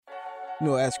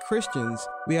As Christians,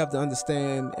 we have to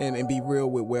understand and be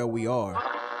real with where we are.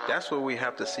 That's what we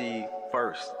have to see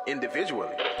first,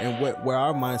 individually. And where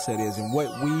our mindset is and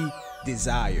what we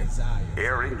desire.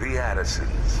 Airing the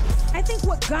Addisons. I think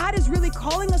what God is really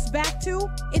calling us back to,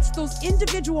 it's those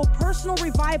individual personal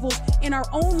revivals in our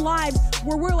own lives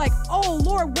where we're like, oh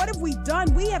Lord, what have we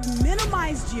done? We have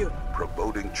minimized you.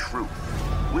 Promoting truth,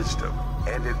 wisdom,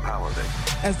 and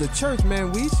empowerment. As the church,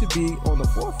 man, we should be on the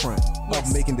forefront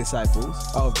of making disciples,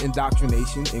 of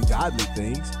indoctrination in godly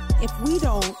things. If we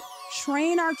don't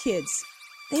train our kids,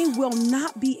 they will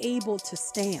not be able to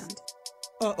stand.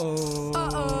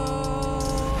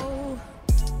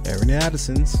 Airing the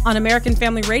Addisons. On American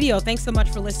Family Radio, thanks so much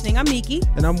for listening. I'm Miki.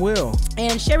 And I'm Will.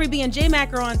 And Sherry B and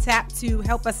J-Mac are on tap to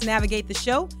help us navigate the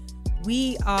show.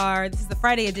 This is the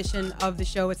Friday edition of the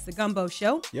show. It's the Gumbo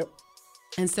Show. Yep.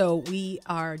 And so we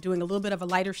are doing a little bit of a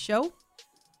lighter show.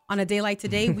 On a day like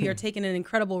today, we are taking an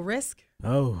incredible risk.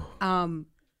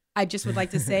 I just would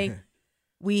like to say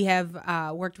we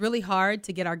have worked really hard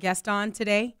to get our guest on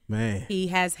today. Man. He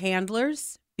has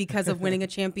handlers because of winning a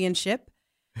championship.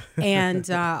 And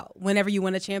whenever you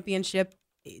win a championship,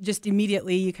 just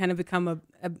immediately you kind of become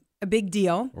a big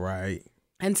deal. Right.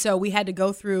 And so we had to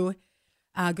go through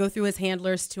his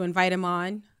handlers to invite him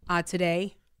on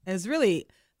today. It was really...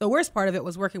 The worst part of it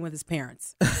was working with his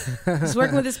parents. Just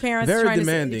working with his parents. Very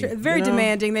demanding. Very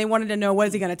demanding. They wanted to know, what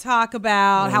is he going to talk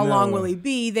about? How long will he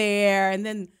be there? And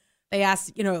then they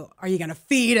asked, are you going to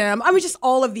feed him? I mean, just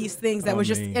all of these things. It was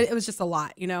just a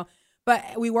lot, But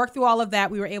we worked through all of that.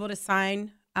 We were able to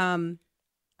sign some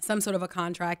sort of a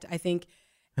contract, I think,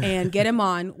 and get him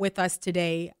on with us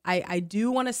today. I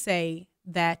do want to say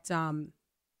that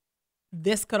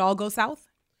this could all go south.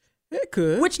 It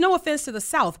could. Which, no offense to the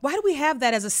South. Why do we have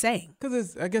that as a saying?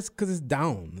 Because it's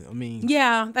down. I mean.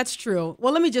 Yeah, that's true.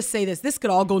 Well, let me just say this. This could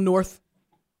all go north.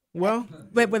 Well.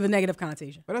 But with a negative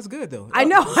connotation. But that's good, though. I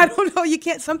know. I don't know.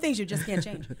 Some things you just can't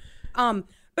change. But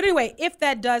anyway, if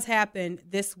that does happen,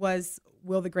 this was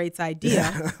Will the Great's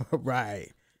idea. Right.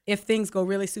 If things go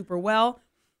really super well,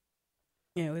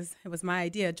 it was my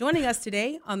idea. Joining us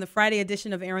today on the Friday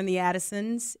edition of Airing the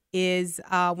Addisons is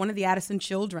one of the Addison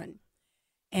children.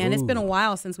 And It's been a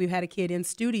while since we've had a kid in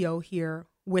studio here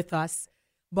with us,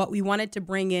 but we wanted to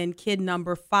bring in kid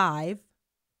number 5,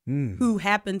 who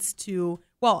happens to,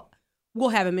 we'll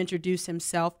have him introduce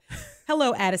himself.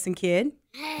 Hello, Addison kid.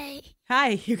 Hey.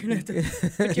 Hi. You're going to have to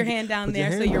put your hand down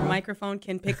there so your microphone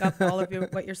can pick up all of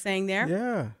what you're saying there.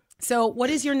 Yeah. So what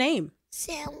is your name?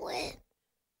 Sam Witt.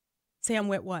 Sam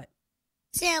Witt what?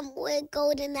 Sam Witt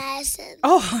Golden Addison.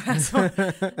 Oh,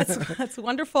 that's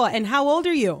wonderful. And how old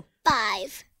are you?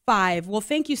 5. 5. Well,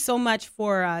 thank you so much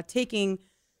for taking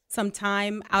some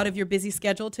time out of your busy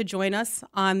schedule to join us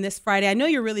on this Friday. I know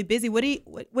you're really busy. What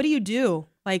do you do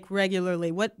like regularly?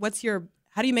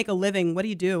 How do you make a living? What do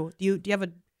you do? Do you have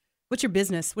what's your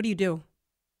business? What do you do?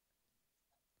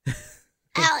 I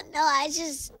don't know. I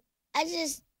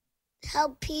just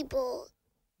help people.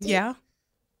 Yeah.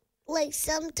 Like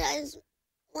sometimes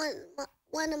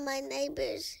one of my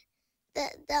neighbors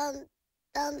that down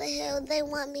the hill, they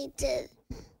want me to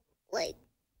like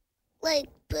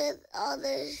put all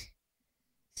the.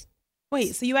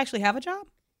 Wait, so you actually have a job?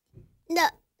 No,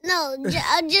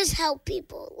 I just help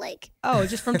people like. Oh,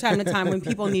 just from time to time when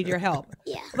people need your help.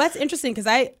 Yeah. Well, that's interesting because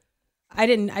I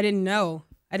didn't know.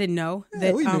 I didn't know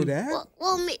that. We knew that.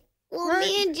 Me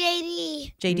and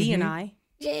JD. JD and I.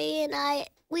 JD and I,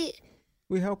 we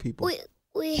help people.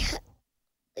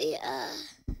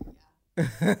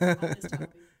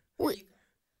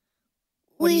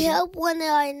 We help one of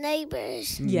our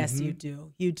neighbors. Yes, you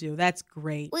do. You do. That's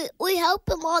great. We help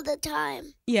them all the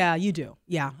time. Yeah, you do.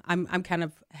 Yeah, I'm kind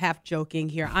of half joking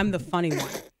here. I'm the funny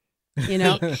one.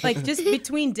 Like just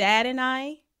between Dad and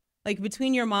I, like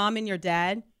between your mom and your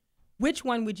dad, which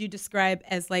one would you describe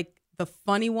as like the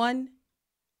funny one,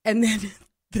 and then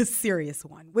the serious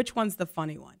one? Which one's the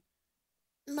funny one?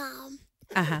 Mom.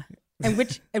 And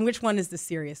which one is the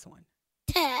serious one?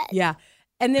 Dad. Yeah.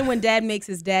 And then when Dad makes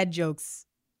his dad jokes,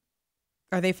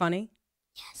 are they funny?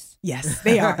 Yes. Yes,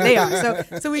 they are. They are.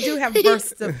 So we do have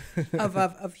bursts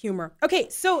of humor. Okay,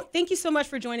 so thank you so much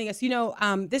for joining us.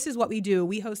 This is what we do.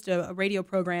 We host a radio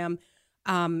program.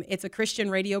 It's a Christian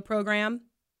radio program.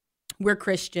 We're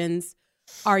Christians.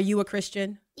 Are you a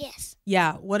Christian? Yes.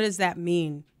 Yeah. What does that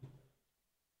mean?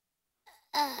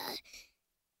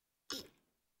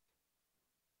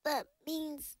 That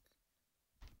means,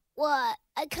 well,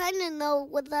 I kind of know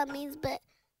what that means, but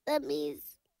that means,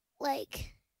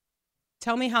 like...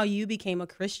 Tell me how you became a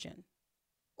Christian.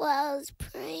 Well, I was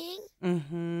praying.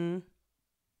 Mm-hmm.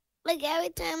 Like, every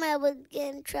time I would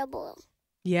get in trouble,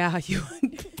 Yeah,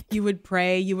 you would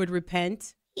pray, you would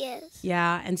repent. Yes.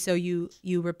 Yeah, and so you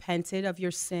repented of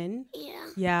your sin. Yeah.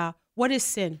 Yeah. What is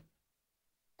sin?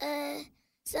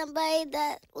 Somebody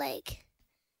that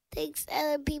takes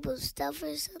other people's stuff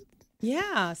or something.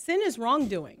 Yeah, sin is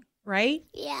wrongdoing, right?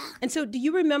 Yeah. And so do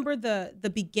you remember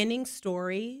the beginning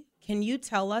story? Can you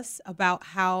tell us about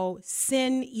how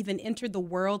sin even entered the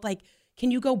world? Like, can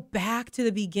you go back to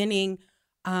the beginning,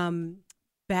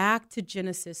 back to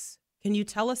Genesis? Can you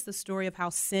tell us the story of how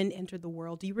sin entered the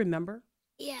world? Do you remember?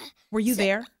 Yeah. Were you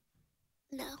there?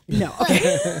 No. No.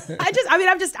 Okay.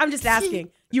 I'm just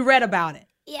asking. You read about it.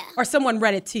 Yeah. Or someone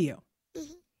read it to you.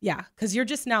 Mhm. Yeah, because you're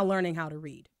just now learning how to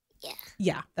read. Yeah.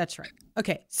 Yeah, that's right.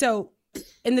 Okay, so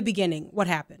in the beginning, what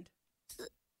happened?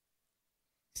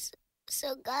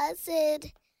 So God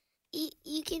said,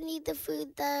 you can eat the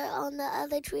food that are on the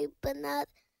other tree, but not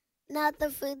the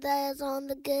food that is on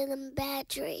the good and bad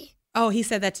tree. Oh, he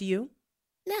said that to you?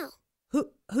 No.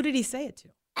 Who did he say it to?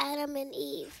 Adam and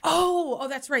Eve. Oh,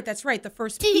 that's right. The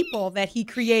first people that he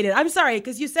created. I'm sorry,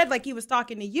 because you said like he was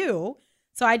talking to you.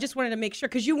 So I just wanted to make sure,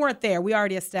 because you weren't there. We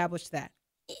already established that.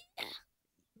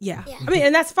 Yeah. I mean,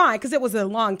 and that's fine, because it was a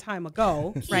long time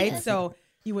ago, right? Yes. So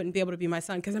you wouldn't be able to be my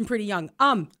son, because I'm pretty young.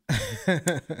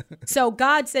 So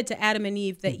God said to Adam and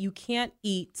Eve that you can't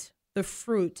eat the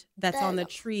fruit that's on the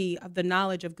tree of the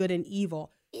knowledge of good and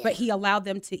evil, but he allowed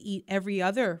them to eat every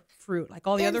other fruit, like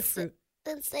all the other fruit.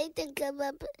 Then Satan came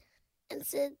up and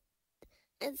said,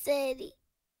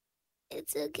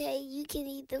 it's okay, you can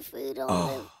eat the fruit on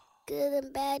the good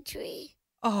and bad tree.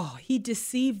 Oh, he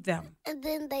deceived them. And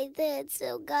then they did,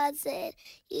 so God said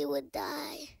he would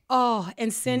die. Oh,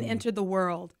 and sin entered the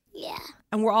world. Yeah.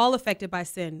 And we're all affected by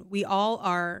sin. We all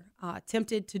are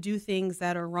tempted to do things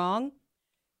that are wrong.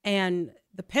 And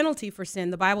the penalty for sin,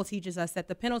 the Bible teaches us that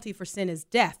the penalty for sin is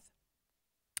death.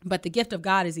 But the gift of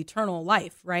God is eternal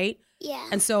life, right? Yeah.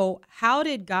 And so how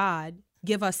did God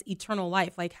give us eternal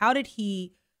life? Like, how did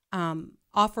he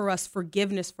offer us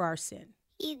forgiveness for our sin?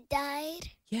 He died.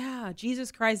 Yeah,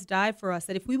 Jesus Christ died for us,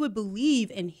 that if we would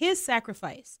believe in his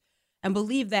sacrifice and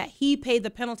believe that he paid the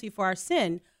penalty for our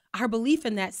sin, our belief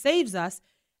in that saves us,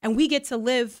 and we get to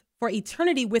live for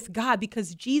eternity with God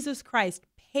because Jesus Christ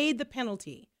paid the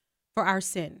penalty for our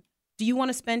sin. Do you want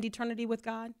to spend eternity with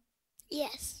God?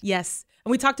 Yes. Yes.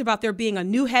 And we talked about there being a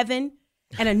new heaven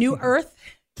and a new earth.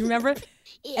 Remember?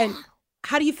 Yeah. And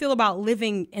how do you feel about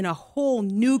living in a whole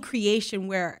new creation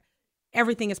where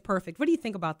everything is perfect? What do you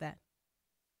think about that?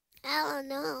 I don't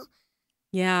know.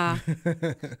 Yeah.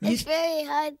 It's very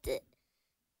hard to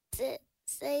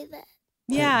say that.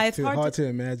 Yeah, it's hard to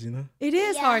imagine, huh? It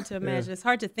is Yeah. hard to imagine. It's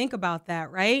hard to think about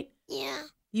that, right? Yeah.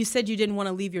 You said you didn't want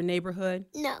to leave your neighborhood.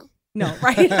 No. No,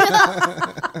 right?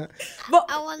 But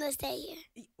I want to stay here.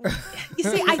 you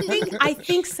see, I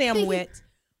think Sam Witt,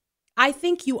 I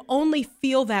think you only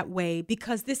feel that way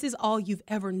because this is all you've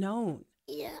ever known.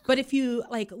 Yeah. But if you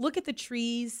look at the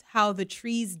trees, how the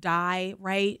trees die,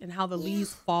 right, and how the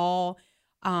leaves fall,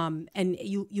 and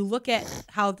you look at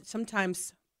how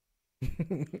sometimes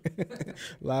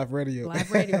Live radio.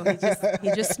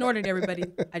 He just snorted, everybody.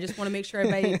 I just want to make sure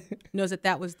everybody knows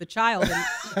that was the child and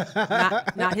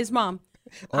not his mom.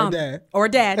 Or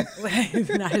dad.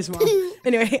 Not his mom.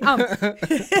 Anyway, I'm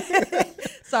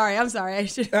sorry. I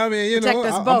should protect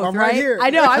us both, I'm right? here. I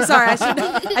know. I'm sorry.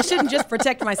 I shouldn't just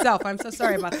protect myself. I'm so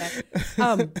sorry about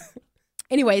that.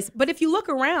 Anyways, but if you look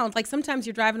around, like sometimes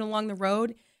you're driving along the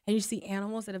road and you see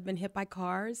animals that have been hit by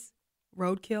cars,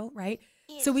 roadkill, right?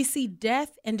 Yeah. So we see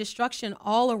death and destruction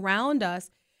all around us.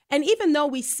 And even though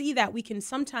we see that, we can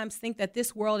sometimes think that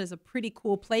this world is a pretty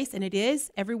cool place, and it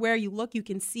is. Everywhere you look, you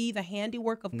can see the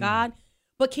handiwork of God.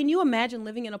 But can you imagine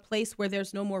living in a place where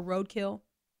there's no more roadkill?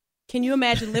 Can you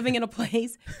imagine living in a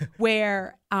place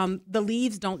where the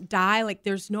leaves don't die, like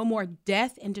there's no more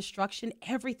death and destruction?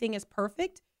 Everything is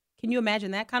perfect. Can you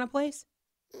imagine that kind of place?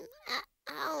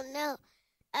 I don't know.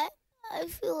 I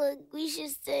feel like we should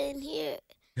stay in here.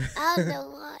 I don't know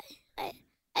why.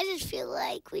 I just feel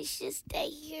like we should stay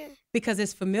here. Because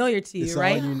it's familiar to you,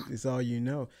 right? It's all you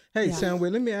know. Hey,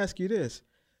 Samuel, let me ask you this.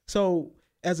 So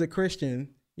as a Christian,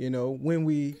 when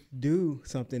we do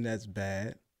something that's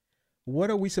bad,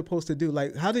 what are we supposed to do?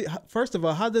 Like, first of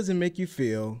all, how does it make you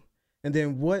feel? And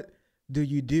then what do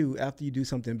you do after you do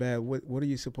something bad? What are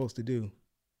you supposed to do?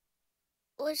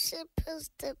 We're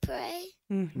supposed to pray.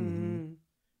 Mm-hmm.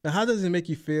 Now, how does it make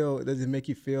you feel? Does it make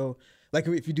you feel like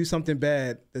if you do something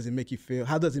bad, does it make you feel?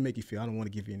 How does it make you feel? I don't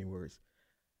want to give you any words.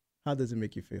 How does it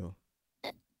make you feel?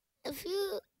 It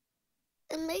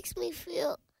makes me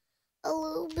feel a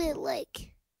little bit like,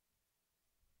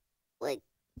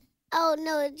 oh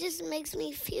no, it just makes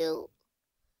me feel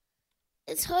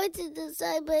it's hard to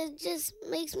decide, but it just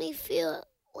makes me feel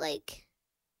like,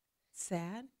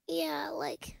 Sad?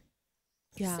 like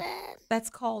Yeah. sad. That's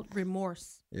called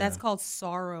remorse. That's Yeah. called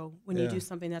sorrow when you Yeah. do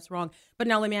something that's wrong. But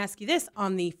now let me ask you this.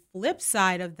 On the flip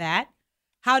side of that,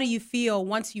 how do you feel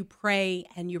once you pray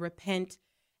and you repent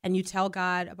and you tell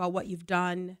God about what you've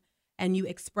done and you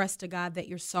express to God that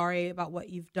you're sorry about what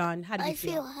you've done? How do you I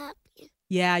feel happy.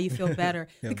 Yeah, you feel better.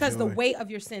 Yeah, Because the joy. weight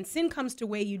of your sin comes to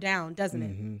weigh you down, doesn't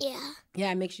it? Mhm. Yeah.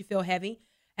 Yeah, it makes you feel heavy.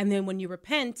 And then when you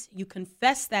repent, you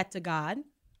confess that to God,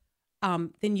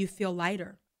 then you feel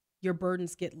lighter. Your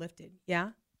burdens get lifted.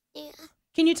 Yeah? Yeah.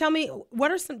 Can you tell me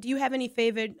do you have any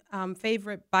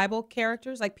favorite Bible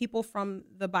characters, like people from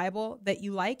the Bible that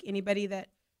you like? Anybody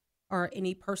or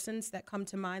any persons that come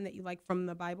to mind that you like from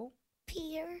the Bible?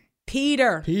 Peter.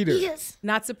 Peter. Peter. Yes.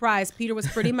 Not surprised. Peter was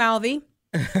pretty mouthy,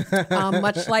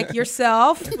 much like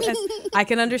yourself. I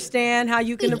can understand how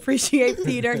you can appreciate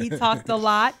Peter. He talked a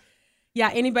lot. Yeah.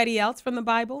 Anybody else from the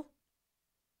Bible?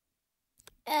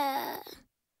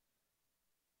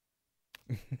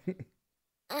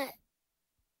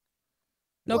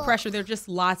 No Well- pressure. There are just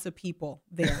lots of people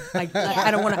there. Like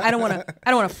I don't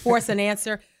want to force an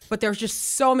answer, but there's just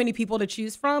so many people to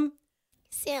choose from.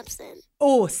 Samson.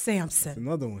 Oh, Samson.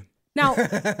 Another one. Now,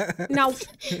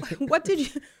 what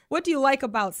do you like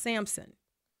about Samson?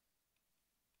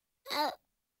 I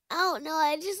don't know.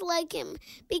 I just like him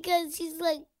because he's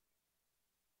like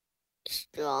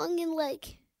strong and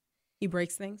like, He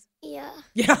breaks things. yeah.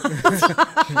 Yeah.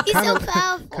 He's so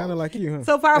powerful. Kind of like you, huh?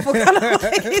 So powerful. Kind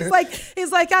of like,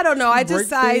 he's like, I don't know. I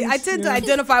Break I things, tend to yeah.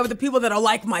 identify with the people that are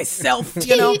like myself,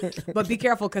 But be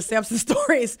careful because Samson's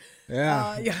stories.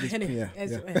 Yeah. Yeah. Anyway,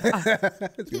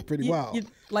 It's pretty wild. You'd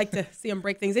like to see him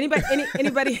break things.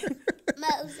 Anybody?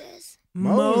 Moses.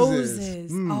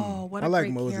 Moses. Mm. Oh, what a I like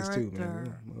great Moses character. too, man.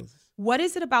 Yeah, Moses. What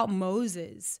is it about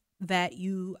Moses that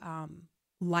you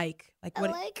like? Like I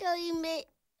what? like how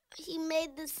he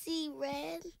made the sea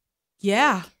red.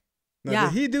 Yeah. Now, Yeah.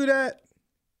 did he do that?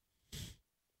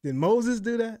 Did Moses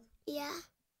do that? Yeah.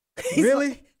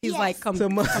 Really? He's Yes. like, come. So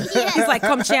Mo- Yes. He's like,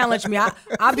 come challenge me.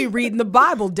 I'll be reading the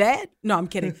Bible, Dad. No, I'm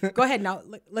kidding. Go ahead now.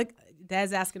 Look,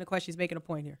 Dad's asking a question. He's making a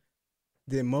point here.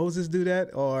 Did Moses do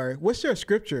that? Or what's your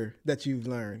scripture that you've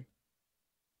learned?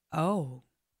 Oh,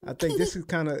 I think this is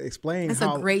kind of explain That's a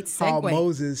how, great how segue.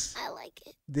 Moses I like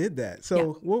it. did that. So Yeah.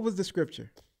 what was the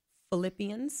scripture?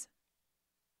 Philippians.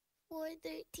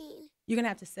 4:13. You're gonna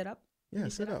have to sit up. Yeah, You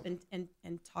sit up.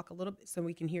 and talk a little bit so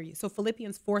we can hear you. So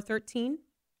Philippians 4:13.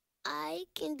 I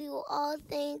can do all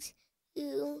things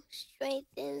who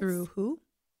strengthens Through who?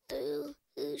 through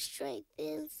who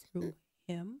strengthens Through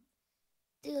him.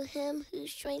 through him who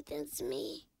strengthens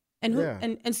me. And who? Yeah.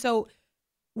 And so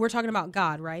we're talking about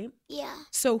God, right? Yeah.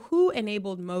 So who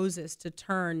enabled Moses to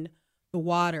turn the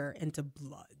water into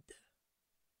blood?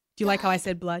 Do you like how I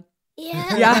said blood?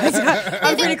 Yeah. Yeah,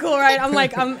 I'm pretty cool, right?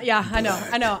 Yeah, I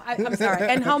know. I'm sorry.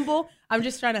 And humble. I'm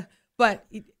just trying to, but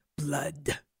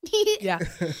blood. Yeah.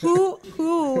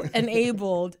 Who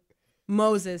enabled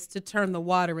Moses to turn the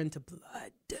water into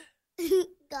blood?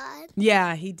 God.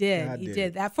 Yeah, he did. God He did did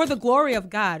it. that for the glory of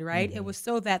God, right? It was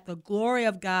so that the glory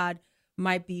of God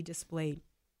might be displayed.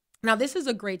 Now, this is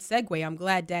a great segue. I'm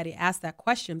glad Daddy asked that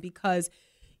question because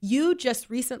you just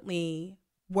recently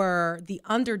were the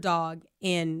underdog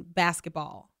in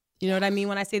basketball. You know what I mean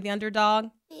when I say the underdog?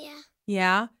 Yeah.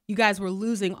 Yeah. You guys were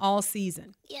losing all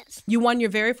season. Yes. You won your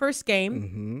very first game.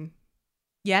 Mm-hmm.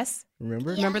 Yes.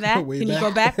 Remember? Remember that? Way Can you back.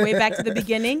 go back way back to the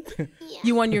beginning? Yeah.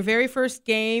 You won your very first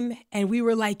game, and we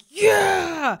were like,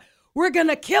 yeah, we're going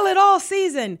to kill it all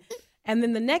season. And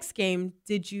then the next game,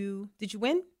 did you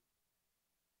win?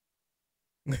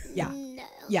 Yeah. No.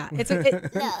 Yeah.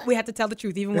 No. We have to tell the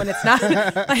truth, even when it's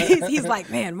not. He's like,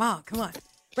 man, Mom, come on.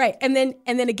 Right. And then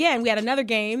again, we had another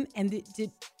game, and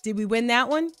did we win that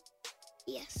one?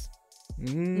 Yes.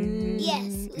 Mm.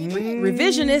 Yes. We did.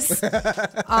 Revisionist.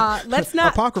 Let's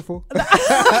not Apocryphal.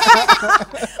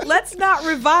 Let's not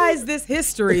revise this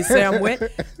history, Sam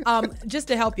Witt. Just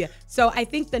to help you. So I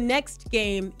think the next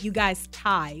game you guys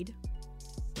tied.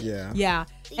 Yeah. Yeah.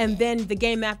 And then the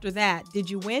game after that, did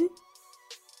you win?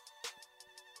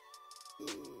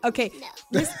 Okay.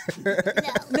 No.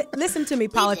 Listen to me,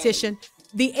 politician.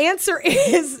 The answer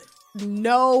is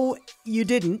no, you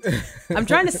didn't. I'm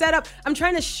trying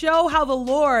to show how the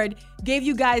Lord gave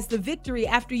you guys the victory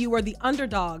after you were the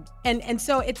underdog. And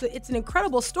so it's an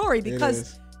incredible story It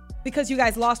because is. you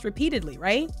guys lost repeatedly,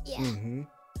 right? Yeah. Mm-hmm.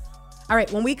 All right,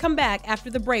 when we come back after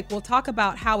the break, we'll talk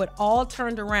about how it all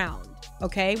turned around.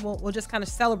 Okay, we'll just kind of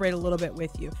celebrate a little bit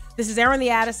with you. This is Aaron the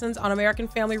Addisons on American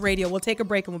Family Radio. We'll take a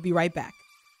break and we'll be right back.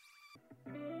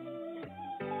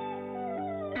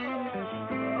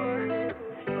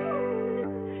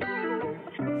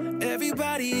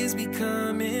 Everybody is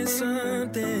becoming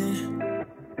something.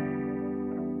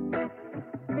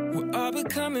 We're all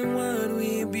becoming what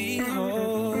we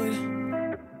behold.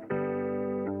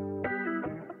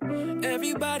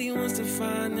 Everybody wants to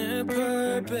find their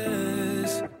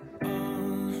purpose.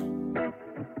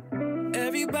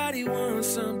 Everybody wants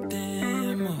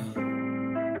something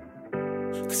more.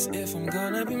 'Cause if I'm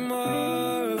gonna be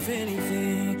more of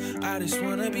anything, I just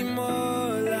wanna be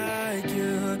more like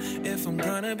you. If I'm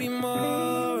gonna be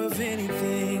more of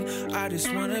anything, I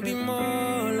just wanna be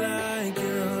more like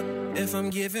you. If I'm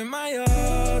giving my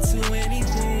all to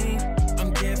anything,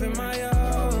 I'm giving my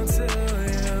all to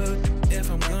you.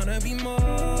 If I'm gonna be more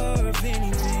of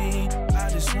anything, I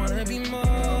just wanna be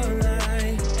more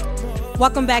like more.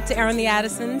 Welcome back to Aaron the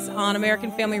Addisons on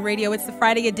American Family Radio. It's the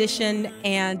Friday edition,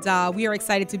 and we are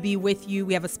excited to be with you.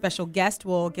 We have a special guest.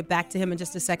 We'll get back to him in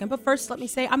just a second. But first, let me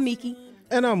say I'm Miki.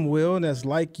 And I'm Will, and that's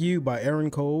Like You by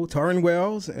Aaron Cole, Taryn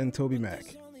Wells, and Toby Mack.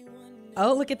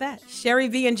 Oh, look at that. Sherry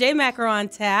V and J Mac are on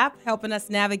tap, helping us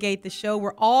navigate the show.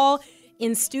 We're all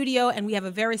in studio, and we have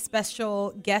a very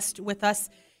special guest with us.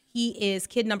 He is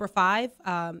kid number 5.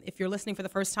 If you're listening for the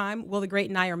first time, Will the Great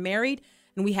and I are married,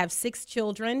 and we have 6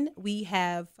 children. We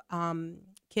have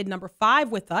kid number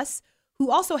 5 with us, who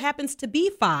also happens to be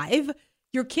 5.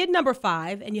 You're kid number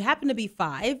 5, and you happen to be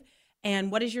 5.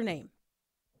 And what is your name?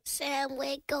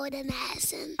 Sandwick Golden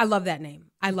Addison. I love that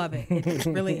name. I love it. It's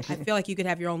really, I feel like you could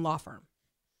have your own law firm.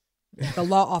 The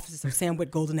law offices of Sandwick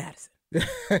Golden Addison.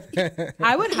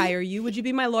 I would hire you. Would you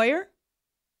be my lawyer?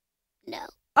 No.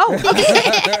 Oh,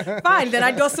 okay. Fine. Then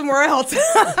I'd go somewhere else.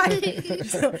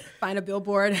 Find a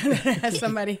billboard and have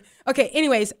somebody. Okay.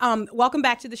 Anyways, welcome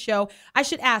back to the show. I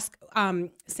should ask,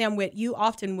 Sam Witt, you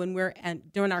often when we're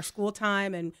during our school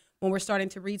time and when we're starting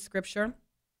to read scripture,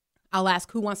 I'll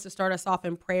ask who wants to start us off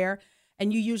in prayer.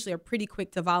 And you usually are pretty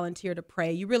quick to volunteer to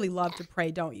pray. You really love to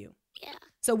pray, don't you? Yeah.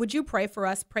 So would you pray for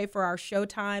us? Pray for our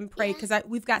showtime. Pray because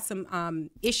we've got some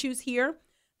issues here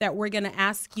that we're going to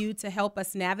ask you to help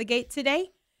us navigate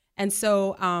today. And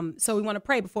so we want to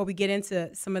pray before we get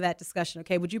into some of that discussion.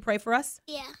 Okay, would you pray for us?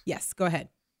 Yeah. Yes, go ahead.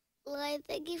 Lord,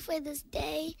 thank you for this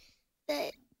day,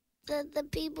 that the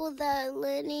people that are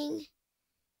learning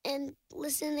and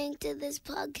listening to this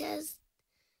podcast,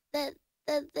 that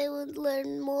they would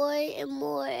learn more and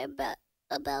more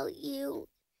about you,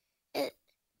 and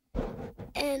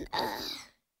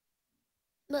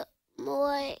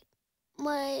more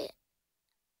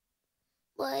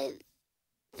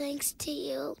thanks to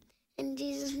you. In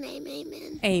Jesus' name,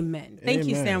 amen. Amen. Thank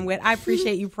you, Sam Witt. I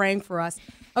appreciate you praying for us.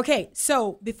 Okay,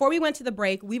 so before we went to the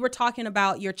break, we were talking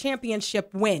about your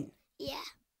championship win. Yeah.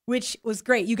 Which was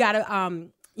great. You got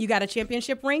a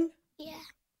championship ring? Yeah.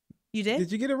 You did?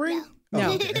 Did you get a ring?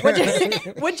 No.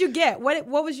 What'd you get? What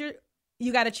was you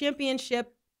got a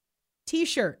championship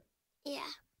T-shirt? Yeah.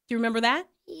 Do you remember that?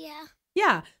 Yeah.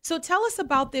 Yeah. So tell us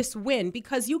about this win,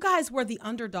 because you guys were the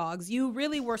underdogs. You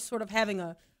really were sort of having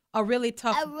a really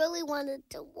tough. I really wanted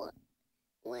to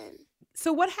win.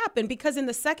 So what happened? Because in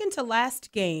the second to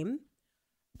last game,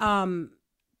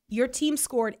 your team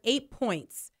scored 8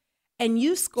 points, and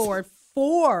you scored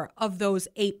 4 of those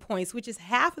 8 points, which is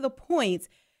half of the points.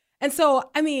 And so,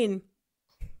 I mean,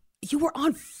 you were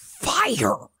on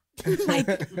fire.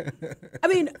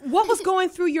 What was going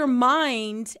through your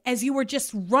mind as you were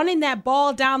just running that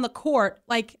ball down the court?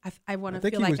 Like, I want to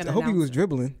feel like an announcer. I hope he was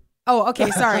dribbling. Oh,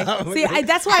 okay, sorry. See,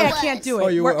 that's why I can't do it. Oh,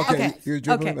 you were? Okay. Okay. You were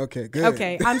dribbling? Okay, good.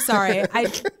 Okay, I'm sorry.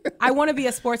 I want to be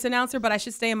a sports announcer, but I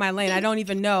should stay in my lane. I don't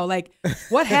even know. Like,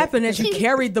 what happened as you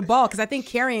carried the ball? Because I think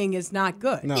carrying is not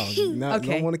good. No, Okay.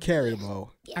 don't want to carry the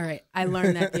ball. All right, I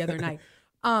learned that the other night.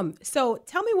 So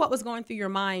tell me what was going through your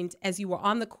mind as you were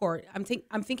on the court. I'm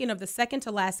thinking of the second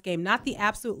to last game, not the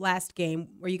absolute last game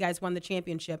where you guys won the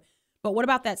championship, but what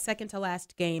about that second to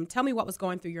last game? Tell me what was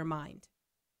going through your mind.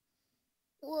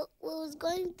 What was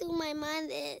going through my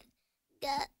mind is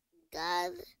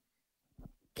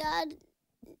God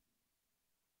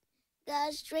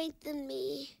strengthened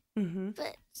me,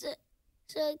 but so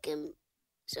I can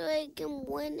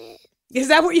win it. Is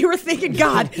that what you were thinking?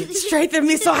 God, strengthen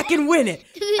me so I can win it.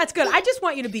 That's good. I just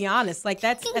want you to be honest. Like,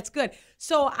 that's good.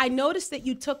 So I noticed that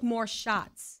you took more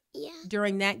shots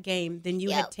during that game than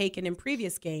you had taken in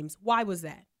previous games. Why was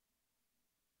that?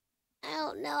 I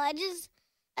don't know.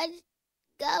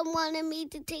 God wanted me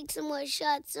to take some more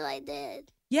shots, so I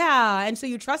did. Yeah, and so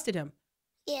you trusted him.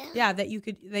 Yeah. Yeah, that you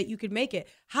could make it.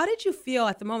 How did you feel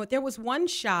at the moment? There was one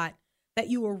shot that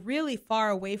you were really far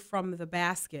away from the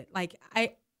basket. Like,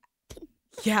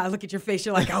 yeah, look at your face.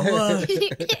 You're like, I was.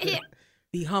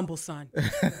 Be humble, son.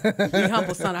 Be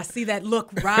humble, son. I see that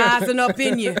look rising up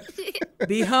in you.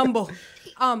 Be humble.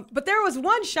 But there was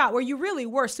one shot where you really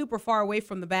were super far away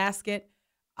from the basket.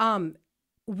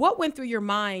 What went through your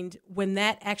mind when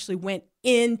that actually went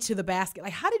into the basket?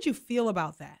 Like, how did you feel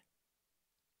about that?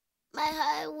 My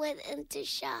heart went into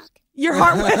shock. Your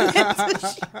heart went into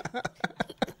shock.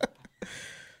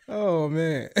 Oh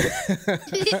man.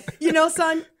 You know,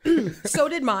 son, so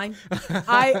did mine.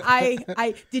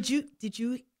 I did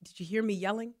you hear me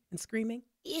yelling and screaming?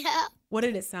 Yeah. What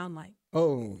did it sound like?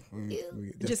 Oh,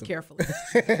 Just carefully.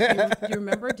 You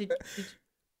remember? Did you?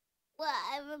 Well,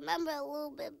 I remember a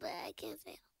little bit, but I can't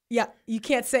say. Yeah, you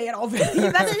can't say it already.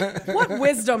 That's what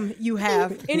wisdom you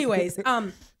have. Anyways,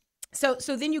 so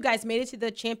then you guys made it to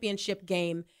the championship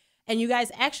game, and you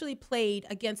guys actually played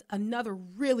against another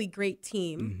really great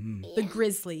team, the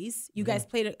Grizzlies. You guys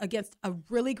played against a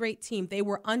really great team. They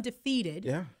were undefeated.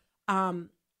 Yeah.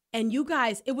 And you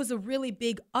guys, it was a really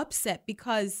big upset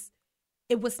because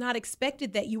it was not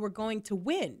expected that you were going to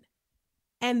win.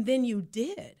 And then you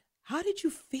did. How did you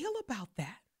feel about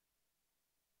that?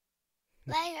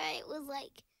 My heart was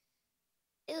like,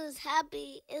 it was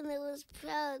happy and it was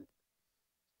proud.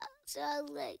 So I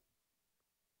was like,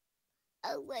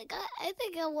 I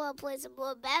think I want to play some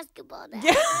more basketball now.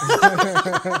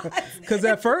 Because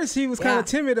at first he was kind of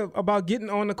timid about getting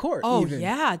on the court. Oh, even.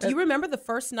 yeah. Do you remember the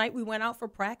first night we went out for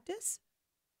practice?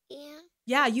 Yeah.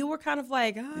 Yeah, you were kind of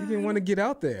like, You didn't want to get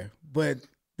out there. But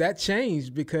that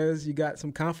changed because you got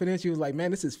some confidence. You was like, man,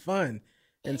 this is fun.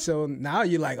 And so now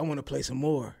you're like, I want to play some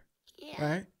more. Yeah.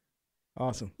 Right?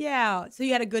 Awesome. Yeah. So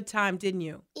you had a good time, didn't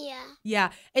you? Yeah. Yeah.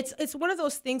 It's one of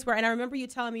those things where, and I remember you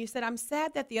telling me, you said, I'm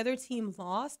sad that the other team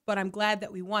lost, but I'm glad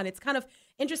that we won. It's kind of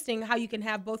interesting how you can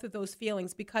have both of those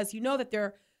feelings because you know that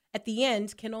there, at the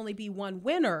end, can only be one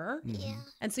winner. Yeah.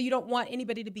 And so you don't want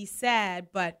anybody to be sad,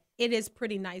 but it is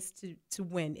pretty nice to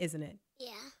win, isn't it?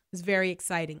 Yeah. It's very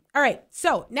exciting. All right.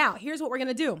 So now here's what we're going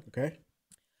to do. Okay.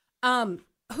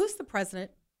 Who's the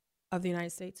president of the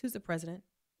United States? Who's the president?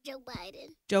 Joe Biden.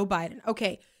 Joe Biden.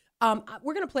 Okay.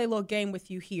 We're going to play a little game with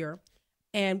you here,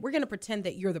 and we're going to pretend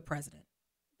that you're the president.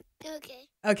 Okay.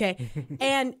 Okay.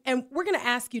 and we're going to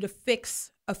ask you to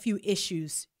fix a few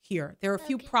issues here. There are a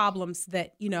few problems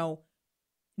that,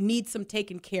 need some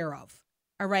taken care of.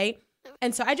 All right?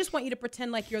 And so I just want you to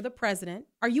pretend like you're the president.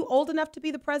 Are you old enough to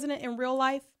be the president in real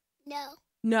life? No.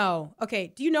 No.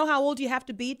 Okay. Do you know how old you have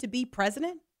to be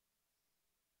president?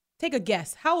 Take a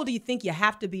guess. How old do you think you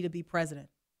have to be president?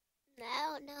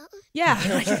 No.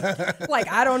 Yeah. like,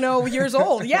 I don't know, years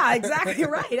old. Yeah, exactly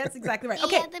right. That's exactly right.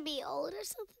 Okay. You have to be old or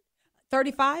something?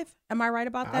 35? Am I right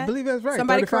about that? I believe that's right.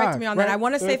 Somebody 35, correct me on that. right? I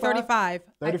want to say 35.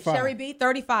 35. Sherry B,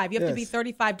 35. You have to be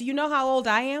 35. Do you know how old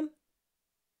I am?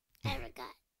 I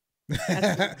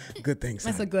forgot. Good thing,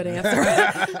 son. That's a good answer.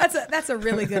 That's a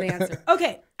really good answer.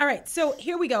 Okay. All right. So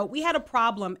here we go. We had a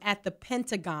problem at the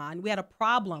Pentagon.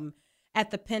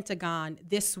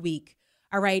 This week.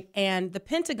 All right. And the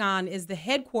Pentagon is the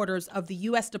headquarters of the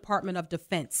U.S. Department of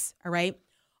Defense. All right.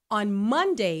 On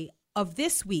Monday of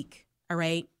this week,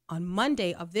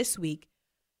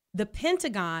 the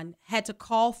Pentagon had to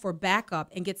call for backup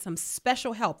and get some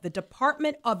special help. The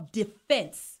Department of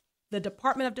Defense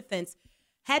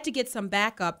had to get some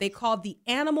backup. They called the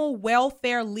Animal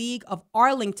Welfare League of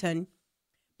Arlington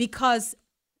because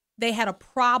they had a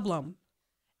problem.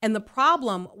 And the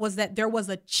problem was that there was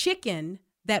a chicken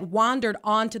that wandered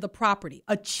onto the property.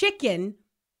 A chicken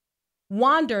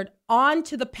wandered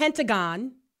onto the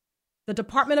Pentagon. The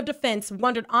Department of Defense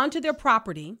wandered onto their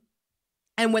property.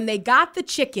 And when they got the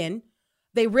chicken,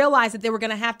 they realized that they were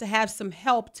going to have some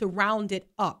help to round it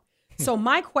up. So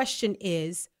my question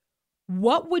is,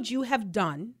 what would you have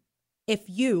done if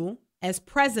you, as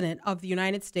president of the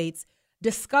United States,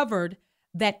 discovered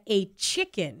that a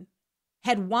chicken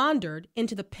had wandered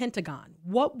into the Pentagon?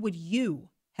 What would you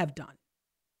have done?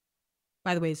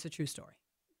 By the way, it's a true story.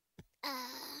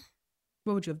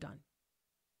 What would you have done?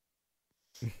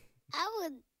 I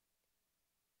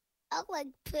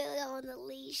would put it on a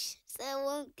leash so it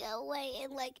won't go away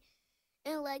and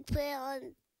put it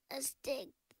on a stick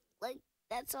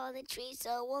that's on the tree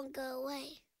so it won't go away.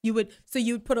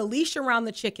 You'd put a leash around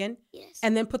the chicken, yes,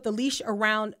 and then put the leash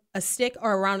around a stick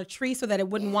or around a tree so that it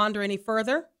wouldn't wander any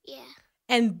further? Yeah.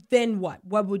 And then what?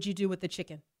 What would you do with the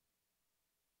chicken?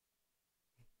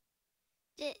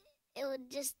 It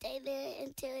would just stay there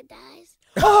until it dies.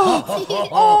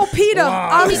 Oh, Peter,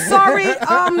 wow.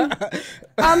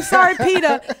 I'm sorry,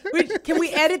 Peter. Can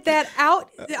we edit that out?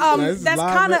 That's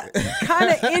kind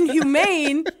of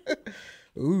inhumane.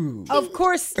 Ooh. Of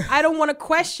course, I don't want to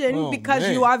question because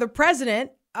you are the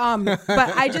president. But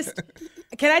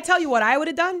can I tell you what I would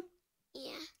have done?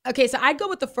 Yeah. Okay, so I'd go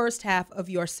with the first half of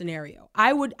your scenario.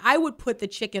 I would put the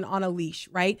chicken on a leash,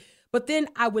 right? But then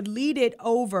I would lead it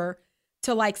over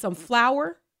to like some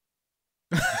flour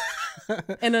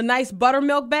and a nice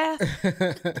buttermilk bath.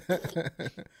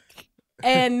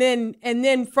 and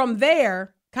then from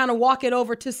there, kind of walk it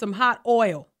over to some hot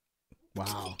oil.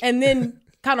 Wow. And then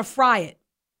kind of fry it.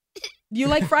 Do you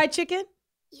like fried chicken?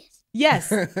 Yes.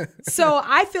 Yes. So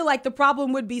I feel like the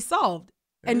problem would be solved.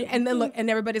 And then look, and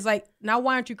everybody's like, now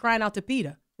why aren't you crying out to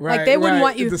PETA? Right, like they wouldn't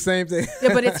want you. It's the same thing.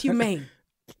 Yeah, but it's humane.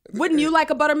 Wouldn't you like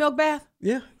a buttermilk bath?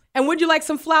 Yeah. And would you like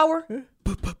some flour?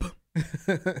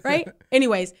 Right?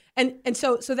 Anyways, and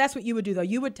so that's what you would do though.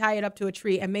 You would tie it up to a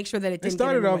tree and make sure that it didn't. It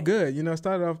started get in the off way. good, it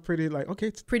started off pretty like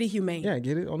okay, Pretty humane. yeah,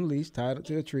 get it on the leash, tied it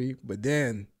to a tree, but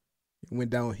then it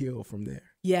went downhill from there.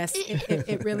 Yes,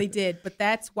 it really did. But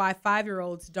that's why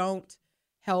 5-year-olds don't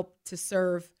help to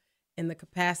serve in the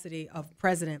capacity of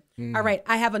president. All right,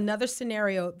 I have another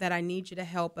scenario that I need you to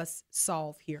help us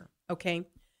solve here, okay?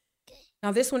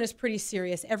 Now, this one is pretty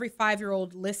serious. Every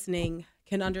 5-year-old listening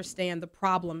can understand the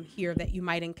problem here that you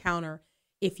might encounter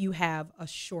if you have a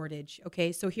shortage,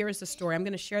 okay? So here is the story. I'm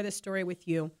going to share this story with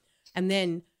you, and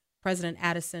then President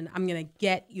Addison, I'm going to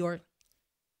get your,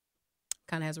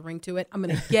 kind of has a ring to it, I'm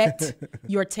going to get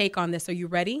your take on this. Are you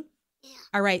ready? Yeah.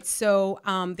 All right, so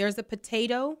there's a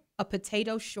potato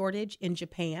shortage in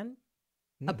Japan.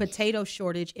 A potato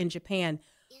shortage in Japan.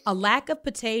 A lack of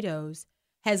potatoes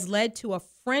has led to a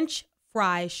French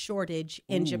fry shortage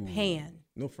in Japan.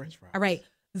 No French fries. All right.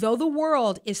 Though the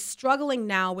world is struggling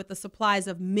now with the supplies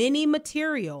of many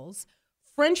materials,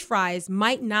 French fries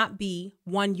might not be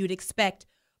one you'd expect.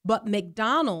 But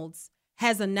McDonald's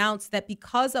has announced that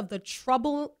because of the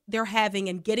trouble they're having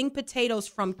in getting potatoes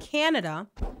from Canada,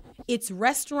 its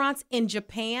restaurants in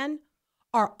Japan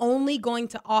are only going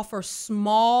to offer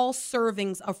small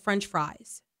servings of French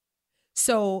fries.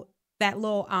 So that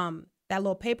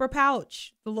little paper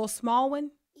pouch, the little small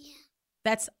one, Yeah.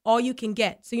 that's all you can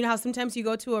get. So you know how sometimes you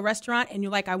go to a restaurant and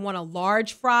you're like, I want a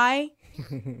large fry?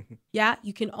 Yeah,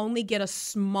 you can only get a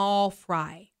small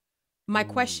fry. My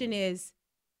question is,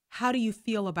 how do you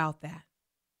feel about that?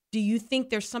 Do you think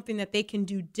there's something that they can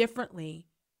do differently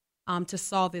to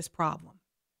solve this problem?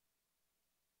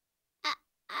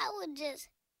 I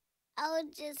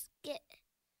would just get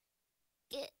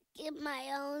my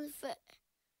own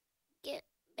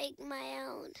make my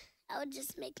own. I would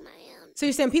just make my own. So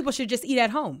you're saying people should just eat at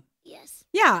home? Yes.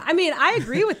 Yeah, I mean, I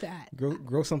agree with that.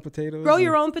 Grow some potatoes. Grow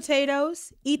your own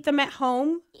potatoes, eat them at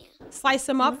home, Yeah. slice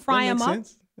them up, fry them up.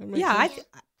 That makes Yeah, sense.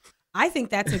 I think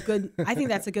that's a good. I think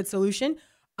that's a good solution.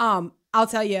 I'll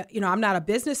tell you, I'm not a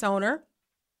business owner,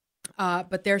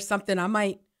 but there's something I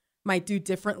might do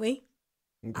differently.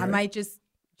 Okay. I might just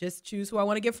choose who I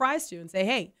want to give fries to and say,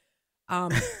 hey,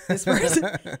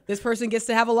 this person gets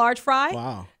to have a large fry.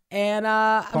 Wow. And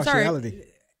I'm sorry. Partiality.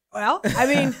 Well, I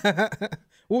mean,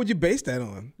 What would you base that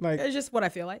on? Like, it's just what I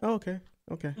feel like. oh, okay.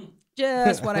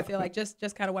 Just what I feel like. Just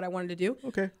kind of what I wanted to do.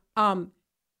 Okay.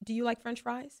 Do you like French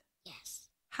fries? Yes.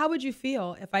 How would you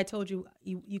feel if I told you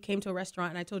you came to a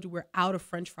restaurant and I told you we're out of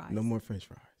French fries? No more French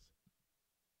fries.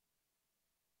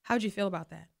 How would you feel about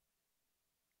that?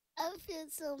 I would feel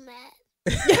so mad.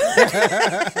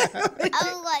 I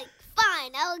was like,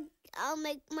 fine, I'll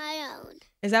make my own.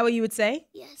 Is that what you would say?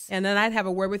 Yes. And then I'd have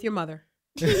a word with your mother.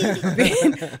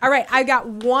 All right, I got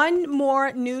one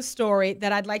more news story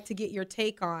that I'd like to get your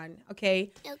take on,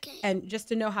 okay? Okay. And just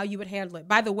to know how you would handle it.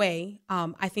 By the way,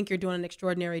 I think you're doing an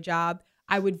extraordinary job.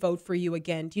 I would vote for you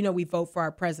again. Do you know we vote for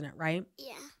our president, right?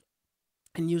 Yeah.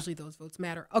 And usually those votes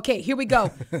matter. Okay, here we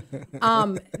go.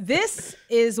 This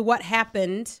is what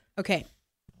happened. Okay,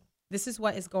 this is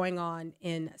what is going on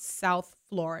in South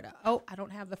Florida. Oh, I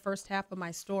don't have the first half of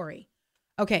my story.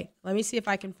 Okay, let me see if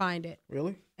I can find it.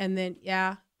 Really? And then,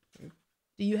 yeah.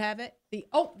 Do you have it?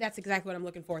 Oh, that's exactly what I'm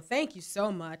looking for. Thank you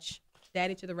so much.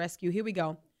 Daddy to the rescue. Here we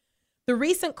go. The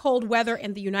recent cold weather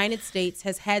in the United States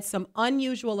has had some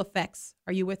unusual effects.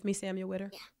 Are you with me, Samuel Witter?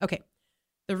 Yeah. Okay.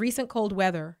 The recent cold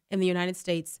weather in the United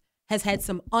States has had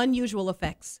some unusual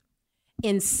effects.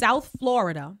 In South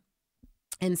Florida,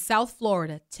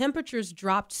 temperatures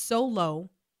dropped so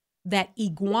low that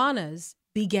iguanas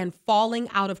began falling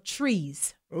out of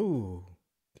trees. Ooh.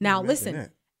 Now, Imagine listen,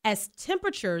 that. as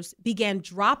temperatures began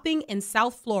dropping in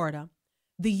South Florida,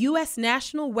 the U.S.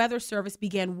 National Weather Service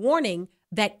began warning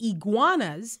that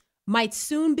iguanas might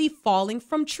soon be falling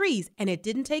from trees. And it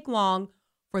didn't take long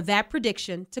for that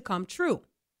prediction to come true.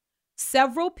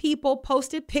 Several people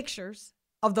posted pictures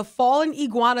of the fallen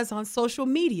iguanas on social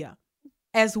media.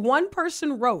 As one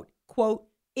person wrote, quote,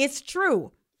 "It's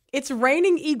true. It's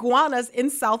raining iguanas in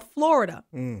South Florida."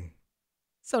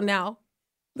 So now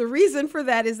The reason for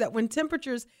that is that when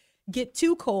temperatures get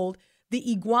too cold,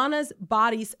 the iguana's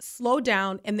bodies slow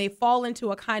down and they fall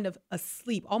into a kind of a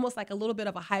sleep, almost like a little bit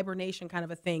of a hibernation kind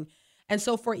of a thing. And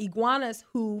so for iguanas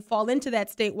who fall into that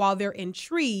state while they're in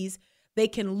trees, they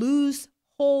can lose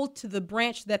hold to the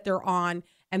branch that they're on,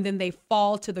 and then they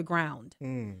fall to the ground.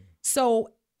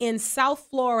 So in South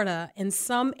Florida, in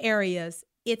some areas,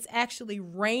 it's actually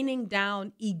raining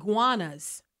down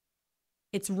iguanas.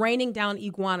 It's raining down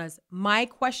iguanas. My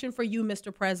question for you,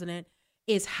 Mr. President,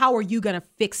 is how are you going to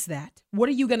fix that? What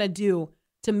are you going to do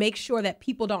to make sure that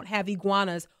people don't have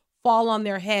iguanas fall on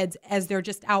their heads as they're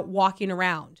just out walking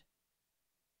around?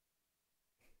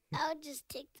 I'll just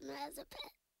take them as a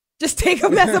pet. Just take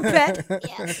them as a pet?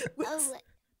 Yeah. I was like,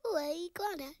 ooh,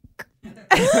 iguana.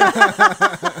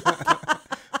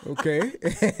 Okay.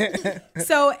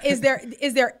 So is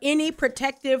there any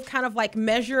protective kind of like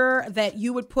measure that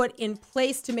you would put in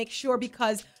place to make sure,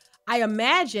 because I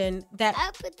imagine that I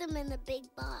put them in a big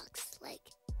box, like.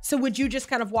 So would you just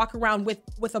kind of walk around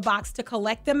with a box to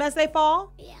collect them as they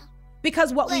fall? Yeah.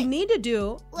 Because what we need to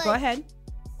do, go ahead.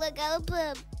 Like I would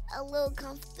put a little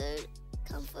comfort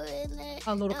in there.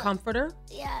 A little comforter?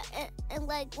 Yeah, and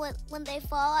like when they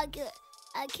fall, I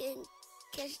can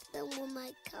catch them with my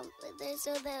comforter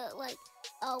so they're like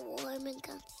all warm and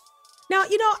comfy. Now,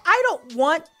 I don't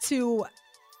want to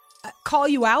call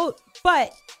you out,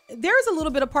 but there's a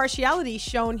little bit of partiality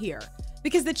shown here.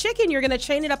 Because the chicken, you're going to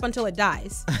chain it up until it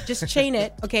dies. Just chain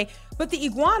it, okay? But the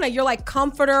iguana, you're like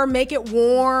comforter, make it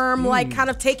warm, like kind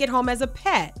of take it home as a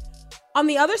pet. On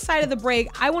the other side of the break,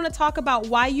 I want to talk about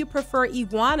why you prefer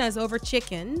iguanas over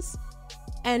chickens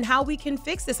and how we can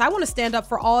fix this. I want to stand up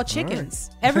for all chickens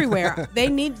everywhere. They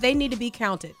need to be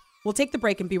counted. We'll take the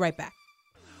break and be right back.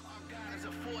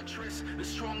 The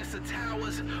strongest of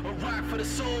towers, a rock for the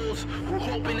souls who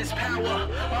hope in his power.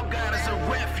 Our God is a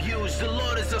refuge, the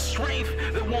Lord is our strength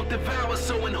that won't devour.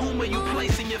 So in whom are you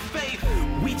placing your faith?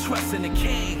 We trust in the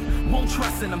King, won't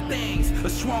trust in them things. A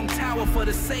strong tower for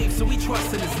the safe, so we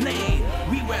trust in his name.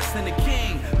 We rest in the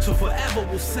King, so forever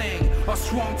we'll sing. Our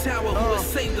strong tower who has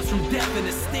saved us from death and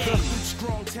its sting.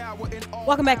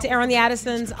 Welcome back to Aaron the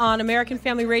Addisons on American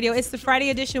Family Radio. It's the Friday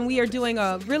edition. We are doing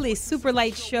a really super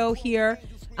light show here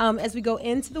as we go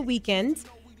into the weekend,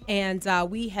 and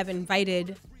we have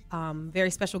invited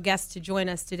very special guests to join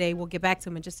us today. We'll get back to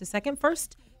them in just a second.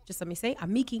 First, just let me say,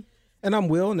 I'm Miki. And I'm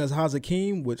Will, and that's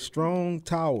Hazakim with Strong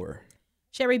Tower.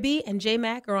 Sherry B and J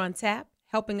Mac are on tap,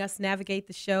 helping us navigate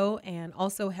the show and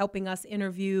also helping us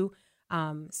interview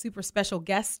super special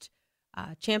guest,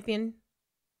 champion,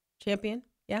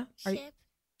 yeah?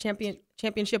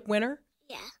 Championship winner?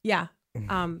 Yeah. Yeah.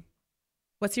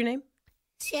 What's your name?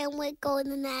 Sandwich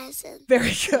Golden Addison.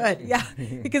 Very good. Yeah.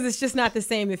 Because it's just not the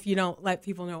same if you don't let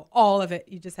people know all of it.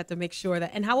 You just have to make sure that.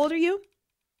 And how old are you?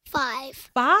 5.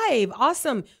 5.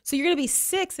 Awesome. So you're going to be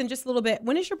 6 in just a little bit.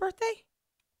 When is your birthday?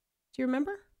 Do you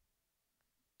remember?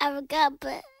 I forgot,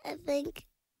 but I think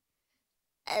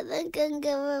I'm going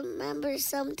to remember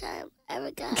sometime. I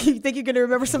forgot. You think you're going to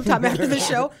remember sometime after the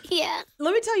show? Yeah.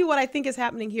 Let me tell you what I think is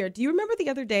happening here. Do you remember the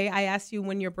other day I asked you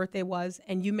when your birthday was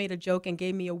and you made a joke and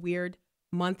gave me a weird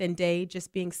month and day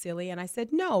just being silly? And I said,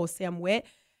 no, Sam Witt.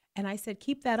 And I said,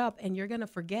 keep that up and you're going to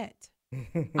forget.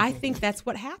 I think that's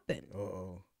what happened.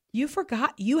 Uh-oh.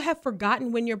 You have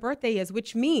forgotten when your birthday is,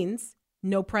 which means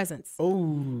no presents.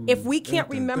 Oh. If we can't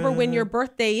remember when your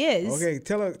birthday is. Okay,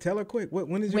 tell her quick.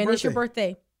 When is your birthday? When is your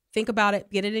birthday? Think about it.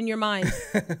 Get it in your mind.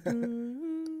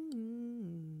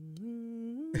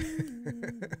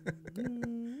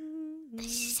 This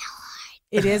is so hard.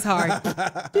 It is hard.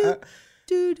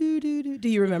 Do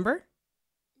you remember?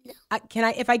 No.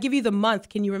 If I give you the month,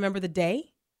 can you remember the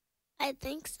day? I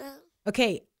think so.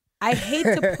 Okay. I hate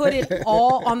to put it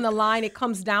all on the line. It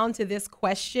comes down to this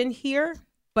question here,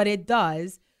 but it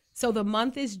does. So the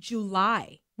month is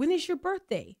July. When is your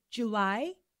birthday?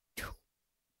 July?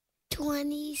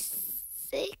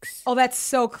 26. Oh, that's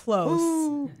so close.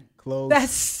 Ooh, close.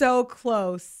 That's so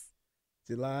close.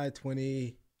 July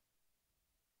 20.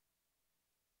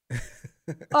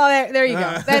 Oh, there you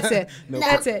go. That's it. No.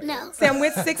 That's it. No. Sam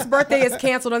Witt's 6th birthday is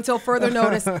canceled until further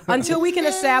notice. Until we can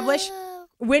establish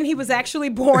when he was actually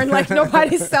born. Like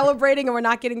nobody's celebrating and we're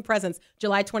not getting presents.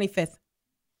 July 25th.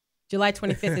 July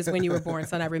 25th is when you were born,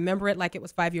 son. I remember it like it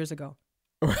was 5 years ago.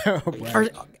 Right. Or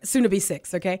soon to be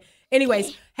 6, okay?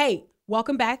 Anyways, hey,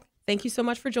 welcome back. Thank you so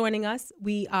much for joining us.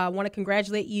 We want to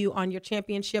congratulate you on your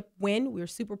championship win. We're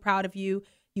super proud of you.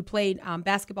 You played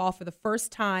basketball for the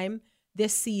first time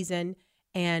this season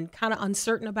and kind of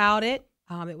uncertain about it.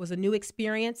 It was a new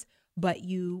experience, but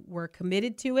you were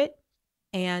committed to it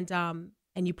and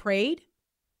you prayed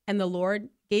and the Lord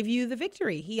gave you the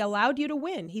victory. He allowed you to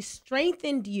win. He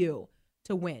strengthened you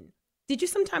to win. Did you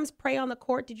sometimes pray on the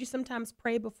court? Did you sometimes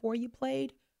pray before you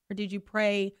played? Or did you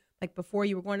pray like before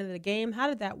you were going to the game? How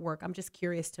did that work? I'm just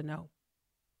curious to know.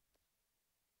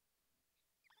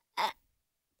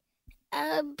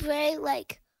 I pray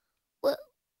like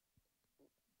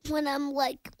when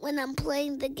I'm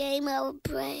playing the game, I would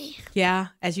pray. Yeah,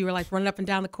 as you were like running up and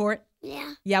down the court?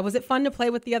 Yeah. Yeah, was it fun to play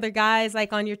with the other guys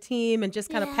like on your team and just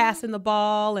kind of passing the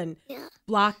ball and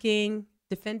blocking,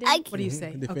 defending? What do you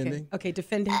say? Defending. Okay,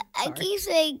 defending. I keep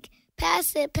saying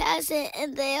pass it,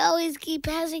 and they always keep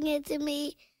passing it to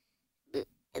me.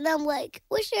 And I'm like,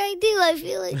 what should I do? I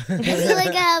feel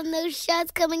like I have no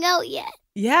shots coming out yet.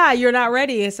 Yeah, you're not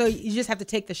ready. So you just have to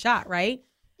take the shot, right?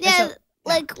 Yeah,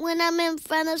 like when I'm in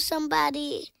front of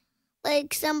somebody,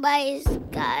 like somebody's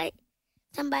guy,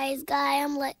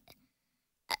 I'm like,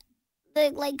 they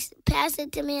like pass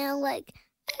it to me. I'm like,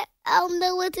 I don't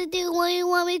know what to do. What do you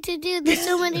want me to do? There's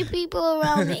so many people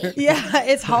around me. Yeah,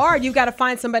 it's hard. You've got to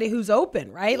find somebody who's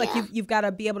open, right? Like you've got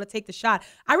to be able to take the shot.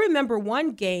 I remember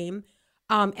one game,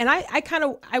 and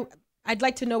I'd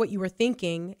like to know what you were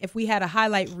thinking. If we had a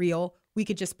highlight reel, we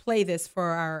could just play this for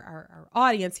our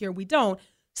audience here. We don't.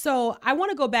 So I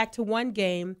want to go back to one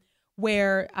game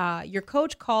where your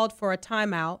coach called for a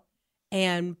timeout,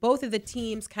 and both of the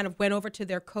teams kind of went over to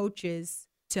their coaches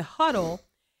to huddle,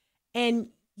 and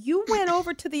you went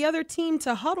over to the other team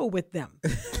to huddle with them.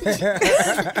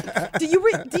 Do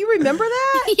you remember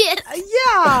that? Yes.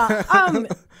 Yeah.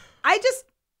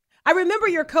 I remember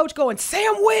your coach going,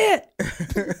 Sam Witt,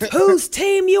 whose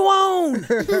team you on?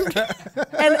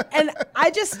 and I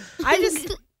just,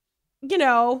 you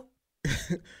know.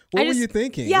 What were you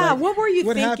thinking? Yeah, like, what were you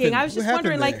thinking? Happened? I was just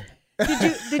wondering, like,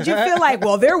 did you feel like,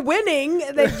 well, they're winning?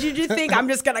 Did you think I'm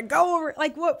just gonna go over?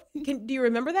 Like, what? Do you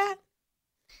remember that?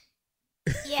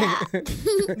 Yeah.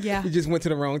 Yeah. You just went to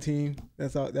the wrong team.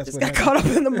 That's all. That's just what got caught up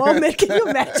in the moment. Can you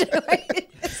imagine? Like,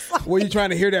 were you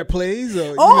trying to hear that plays?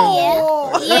 Or,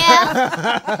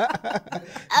 Yeah.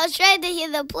 I was trying to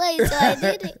hear the play, so I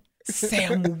did it.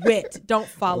 Sam Witt. Don't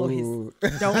follow Ooh.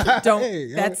 his. Don't.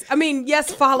 Hey, that's. I mean,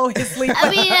 yes, follow his lead.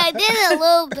 I mean, I did a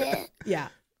little bit.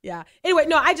 Yeah. Anyway,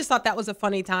 no, I just thought that was a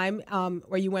funny time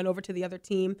where you went over to the other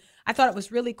team. I thought it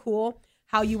was really cool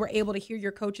how you were able to hear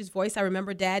your coach's voice. I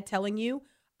remember Dad telling you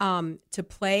to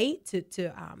play,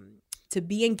 to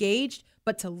be engaged,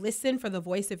 but to listen for the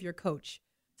voice of your coach.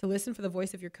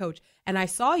 And I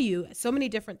saw you so many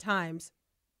different times.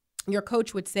 Your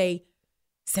coach would say,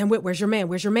 Sam Witt, where's your man?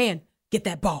 Where's your man? Get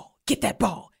that ball.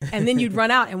 And then you'd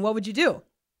run out, and what would you do?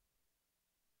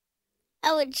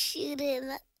 I would shoot it.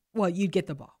 Well, you'd get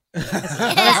the ball.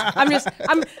 I'm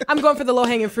going for the low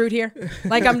hanging fruit here.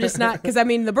 Like I'm just not, because I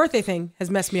mean the birthday thing has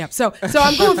messed me up. So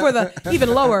I'm going for the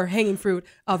even lower hanging fruit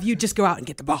of you just go out and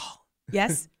get the ball.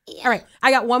 Yes. Yeah. All right.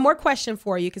 I got one more question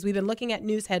for you because we've been looking at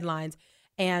news headlines,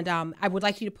 and I would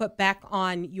like you to put back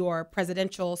on your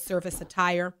presidential service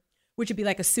attire, which would be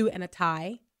like a suit and a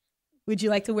tie. Would you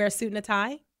like to wear a suit and a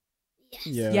tie?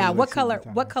 Yes. Yeah. What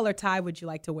color tie would you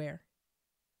like to wear?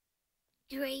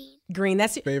 Green.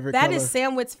 That's favorite that color. is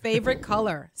Sam Witt's favorite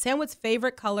color. Sam Witt's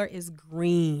favorite color is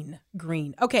green.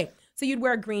 Okay, so you'd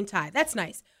wear a green tie. That's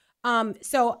nice.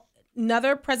 So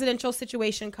another presidential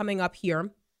situation coming up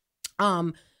here.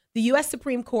 The U.S.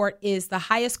 Supreme Court is the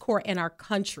highest court in our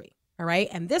country. All right,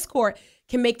 and this court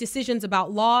can make decisions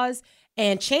about laws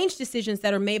and change decisions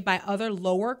that are made by other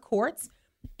lower courts.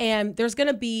 And there's going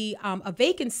to be a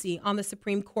vacancy on the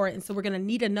Supreme Court. And so we're going to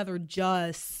need another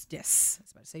justice. I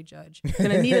was about to say judge. We're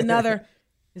going to need another.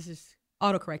 This is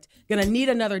autocorrect. Going to need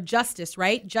another justice,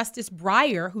 right? Justice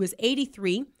Breyer, who is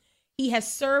 83. He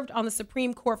has served on the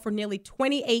Supreme Court for nearly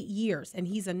 28 years. And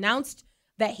he's announced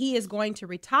that he is going to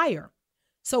retire.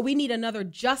 So we need another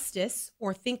justice,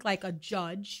 or think like a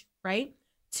judge, right,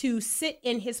 to sit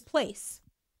in his place.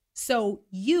 So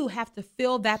you have to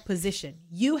fill that position.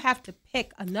 You have to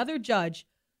pick another judge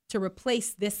to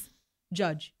replace this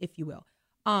judge, if you will.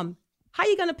 How are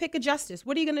you going to pick a justice?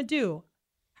 What are you going to do?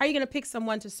 How are you going to pick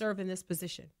someone to serve in this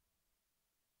position?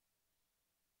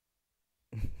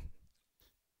 Do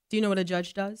you know what a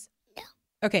judge does? No.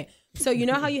 Okay. So you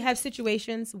know how you have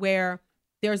situations where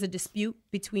there's a dispute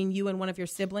between you and one of your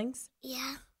siblings?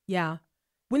 Yeah. Yeah.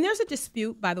 When there's a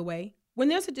dispute, by the way, when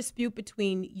there's a dispute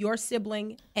between your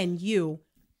sibling and you,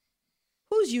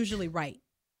 who's usually right?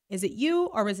 Is it you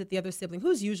or is it the other sibling?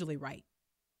 Who's usually right?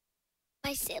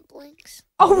 My siblings.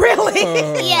 Oh, really?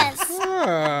 Yes.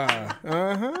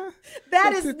 Uh-huh.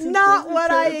 That is not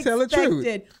what I expected. Tell the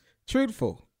truth.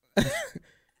 Truthful.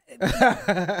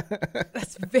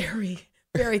 That's very,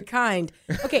 Very kind.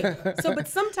 Okay, so but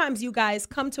sometimes you guys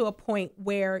come to a point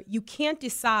where you can't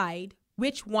decide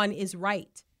which one is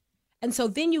right. And so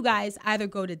then you guys either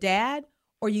go to Dad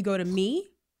or you go to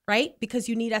me, right? Because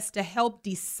you need us to help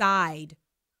decide.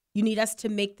 You need us to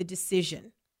make the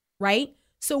decision, right?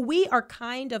 So we are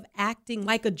kind of acting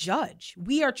like a judge.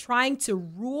 We are trying to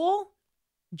rule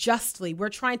justly. We're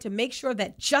trying to make sure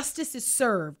that justice is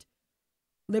served.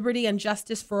 Liberty and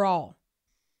justice for all.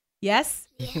 Yes?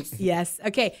 Yes. Yes.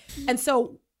 Okay. And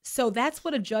so that's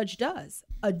what a judge does.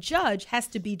 A judge has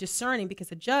to be discerning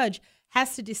because a judge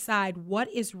has to decide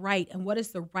what is right and what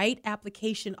is the right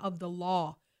application of the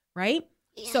law, right?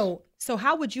 Yeah. So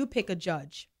how would you pick a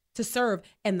judge to serve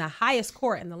in the highest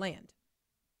court in the land?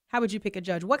 How would you pick a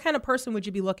judge? What kind of person would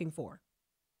you be looking for?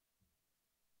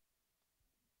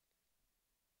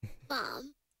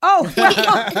 Mom. Oh,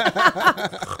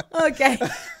 well, okay.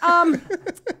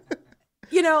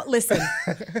 Listen,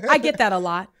 I get that a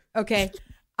lot. Okay.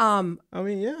 I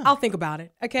mean, yeah. I'll think about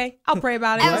it. Okay. I'll pray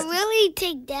about it. I would really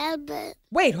take Dad, but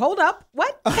Wait, hold up.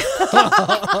 What?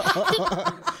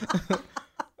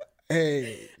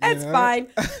 Hey, That's fine.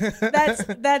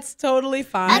 That's totally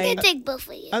fine. I can take both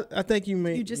of you. I think you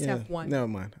may. You just have one. Never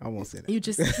mind. I won't say that. You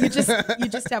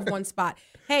just have one spot.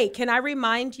 Hey, can I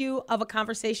remind you of a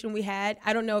conversation we had?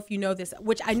 I don't know if you know this,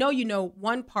 which I know you know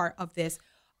one part of this.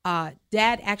 Dad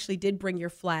actually did bring your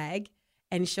flag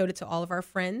and showed it to all of our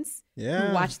friends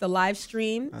who watched the live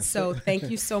stream. So thank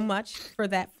you so much for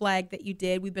that flag that you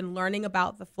did. We've been learning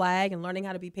about the flag and learning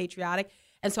how to be patriotic.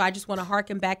 And so I just want to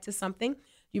harken back to something.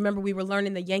 You remember we were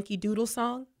learning the Yankee Doodle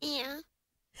song? Yeah.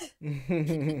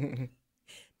 Do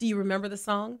you remember the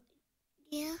song?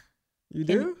 Yeah. You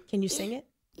do? Can you sing it?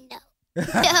 No.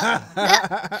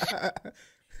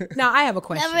 Now, I have a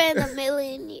question. Never in a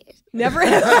million years. Never.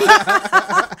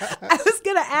 I was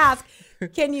going to ask,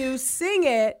 can you sing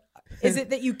it? Is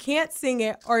it that you can't sing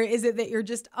it, or is it that you're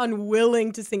just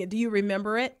unwilling to sing it? Do you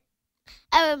remember it?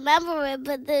 I remember it,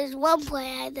 but there's one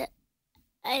point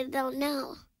I don't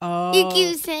know. Oh. You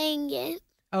keep saying it.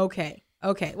 Okay.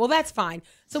 Well, that's fine.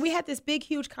 So we had this big,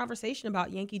 huge conversation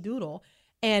about Yankee Doodle,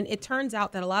 and it turns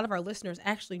out that a lot of our listeners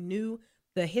actually knew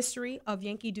the history of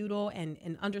Yankee Doodle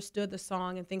and understood the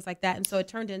song and things like that. And so it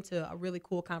turned into a really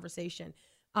cool conversation.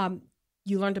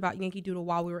 You learned about Yankee Doodle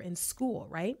while we were in school,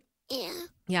 right? Yeah.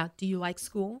 Yeah. Do you like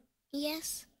school?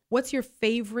 Yes. What's your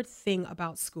favorite thing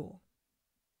about school?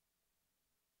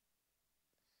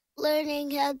 Learning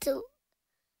how to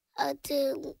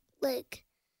like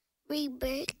read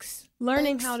books.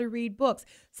 Learning how to read books.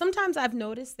 Sometimes I've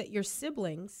noticed that your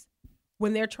siblings,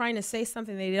 when they're trying to say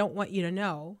something they don't want you to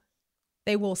know,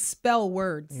 they will spell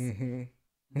words. Mm-hmm.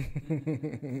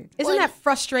 Isn't that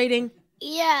frustrating?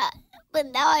 Yeah, but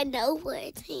now I know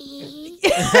words.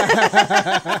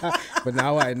 But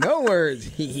now I know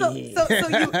words. So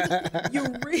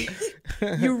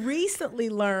you recently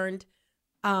learned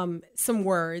some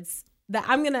words that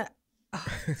I'm gonna. Oh,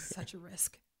 such a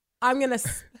risk. I'm gonna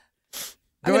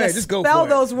Go ahead, just go spell for it.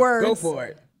 those words. Go for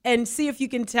it. And see if you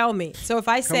can tell me. So if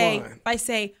I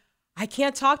say I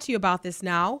can't talk to you about this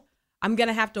now, I'm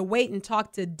gonna have to wait and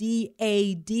talk to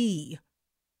DAD.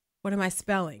 What am I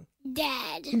spelling?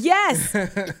 Dad. Yes.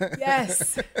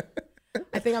 Yes.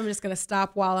 I think I'm just gonna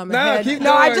stop while I'm No, ahead. keep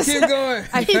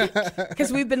going.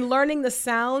 Because we've been learning the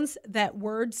sounds that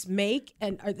words make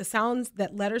or the sounds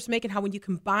that letters make and how when you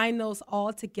combine those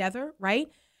all together, right?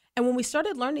 And when we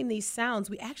started learning these sounds,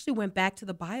 we actually went back to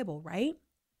the Bible, right?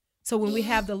 So when we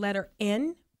have the letter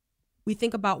N, we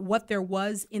think about what there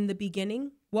was in the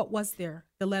beginning. What was there?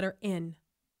 The letter N.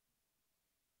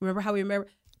 Remember how we remember?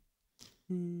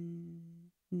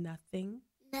 Nothing.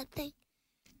 Nothing.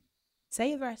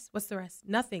 Say the rest. What's the rest?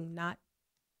 Nothing. Not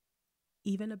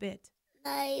even a bit.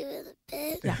 Not even a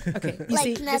bit. Yeah. Okay. You Like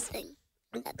see, nothing.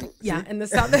 Nothing. Yeah, and the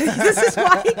sound.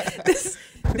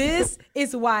 This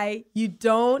is why you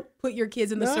don't put your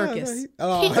kids in the circus.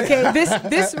 Okay,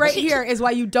 this right here is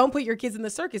why you don't put your kids in the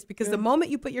circus, because the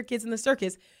moment you put your kids in the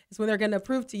circus is when they're going to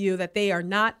prove to you that they are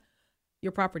not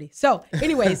your property. So,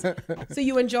 anyways, so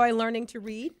you enjoy learning to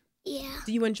read? Yeah.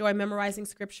 Do you enjoy memorizing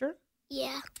scripture?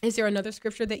 Yeah. Is there another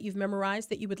scripture that you've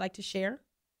memorized that you would like to share?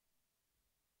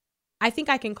 I think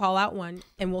I can call out one,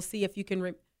 and we'll see if you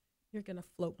can. You're gonna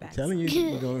float back. I'm telling you,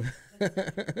 you're going.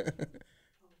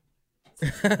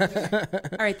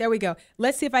 All right, there we go.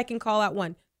 Let's see if I can call out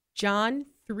one. John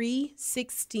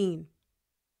 3:16.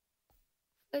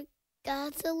 For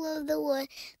God so loved the world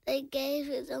that gave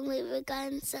his only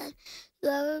begotten Son.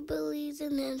 Whoever believes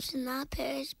in him should not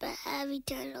perish but have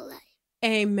eternal life.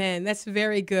 Amen. That's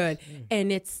very good.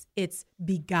 And it's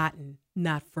begotten,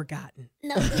 not forgotten.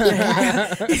 No,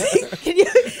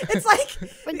 It's like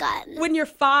forgotten. when you're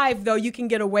 5, though, you can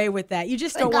get away with that. You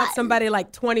just don't want Forgotten. somebody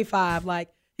like 25, like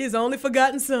his only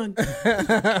forgotten son.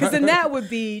 Because then that would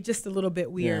be just a little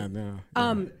bit weird. Yeah,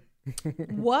 no.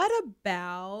 What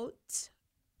about,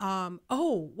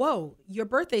 your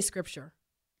birthday scripture?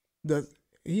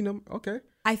 Okay.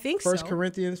 I think First so.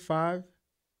 Corinthians 5.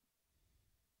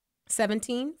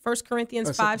 17. 1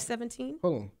 Corinthians 5:17.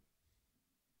 Hold on.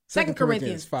 2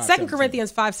 Corinthians 5. 2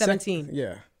 Corinthians 5:17.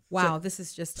 Yeah. Wow, this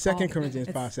is just 2 Corinthians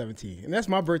it's 5:17. And that's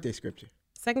my birthday scripture.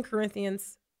 2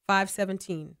 Corinthians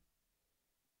 5:17.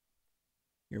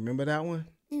 You remember that one?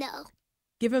 No.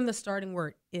 Give him the starting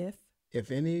word.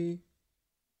 If anyone's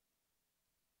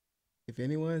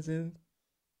in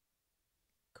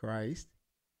Christ.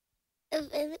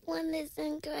 If anyone is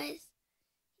in Christ,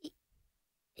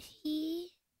 he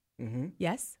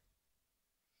yes,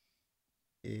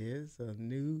 is a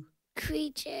new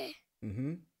creature.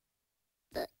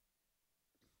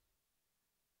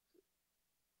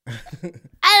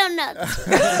 I don't know.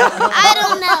 I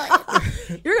don't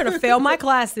know. you're gonna fail my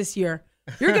class this year.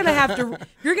 You're gonna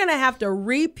have to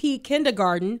repeat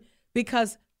kindergarten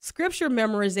because scripture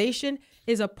memorization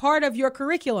is a part of your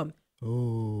curriculum.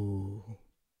 Ooh.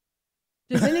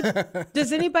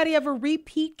 Does anybody ever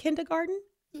repeat kindergarten?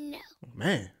 No.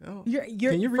 Man. Oh. You're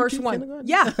Can you first repeat one. kindergarten?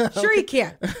 Yeah, sure you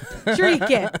can. Sure you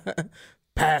can.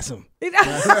 Pass them. No.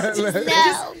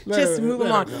 Just move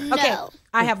them on. No. Okay,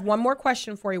 I have one more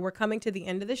question for you. We're coming to the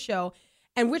end of the show,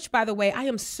 and which, by the way, I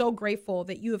am so grateful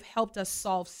that you have helped us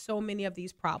solve so many of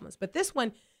these problems. But this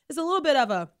one is a little bit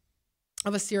of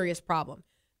a serious problem.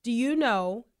 Do you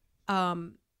know, how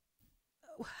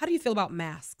do you feel about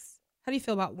masks? How do you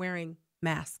feel about wearing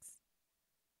masks?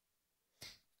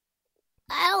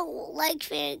 I don't like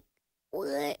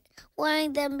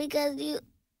wearing them because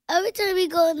every time we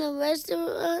go in the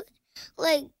restaurant,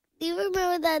 like, do you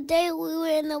remember that day we were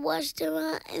in the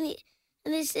restaurant and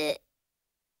they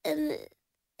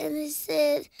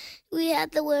said we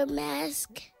had to wear a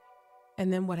mask?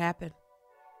 And then what happened?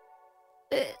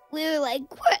 We were like,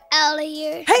 we're out of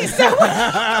here. Hey, so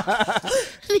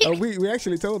we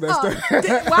actually told that story.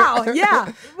 wow, yeah.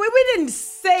 We didn't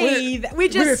say that. We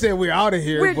didn't say we're out of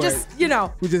here. We're but just,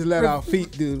 we just let our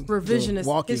feet do revisionist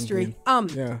walking history.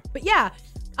 and- yeah. But yeah,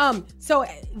 so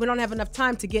we don't have enough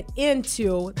time to get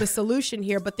into the solution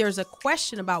here, but there's a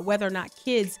question about whether or not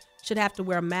kids should have to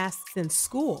wear masks in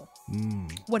school.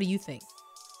 What do you think?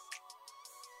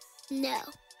 No.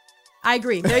 I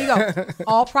agree. There you go.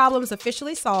 All problems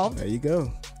officially solved. There you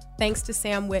go. Thanks to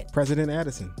Sam Witt. President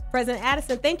Addison. President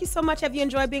Addison, thank you so much. Have you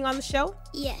enjoyed being on the show?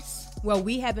 Yes. Well,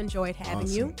 we have enjoyed having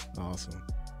you. Awesome.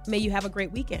 May you have a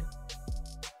great weekend.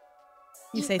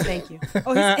 You say thank you.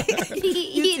 Oh, you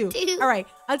You too. too. All right.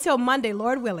 Until Monday,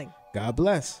 Lord willing. God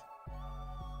bless.